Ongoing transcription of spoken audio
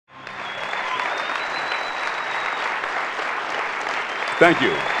Thank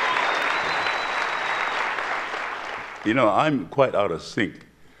you. You know, I'm quite out of sync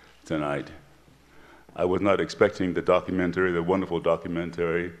tonight. I was not expecting the documentary, the wonderful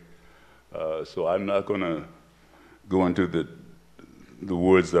documentary, so I'm not going to go into the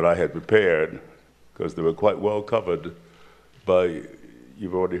words that I had prepared, because they were quite well covered by,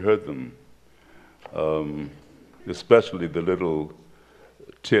 you've already heard them, especially the little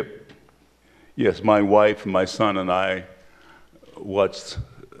tip. Yes, my wife, my son, and I watched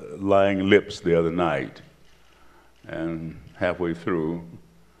Lying Lips the other night, and halfway through,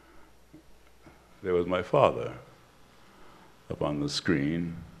 there was my father up on the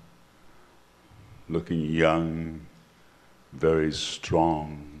screen, looking young, very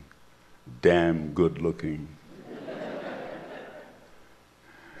strong, damn good looking.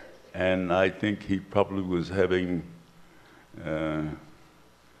 And I think he probably was having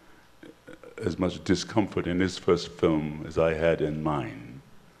as much discomfort in his first film as I had in mine.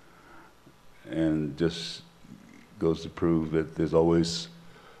 And just goes to prove that there's always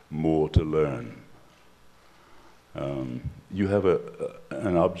more to learn. You have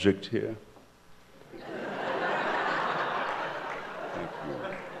an object here? Thank you.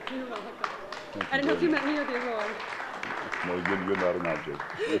 You're welcome. I didn't know if you meant me or the award. No, you're not an object.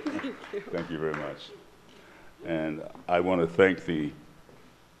 Thank you. Thank you very much. And I want to thank the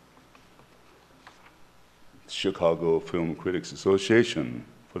Chicago Film Critics Association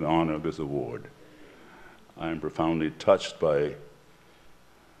for the honor of this award. I am profoundly touched to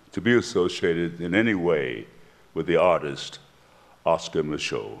be associated in any way with the artist, Oscar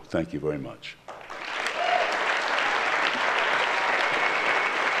Micheaux. Thank you very much.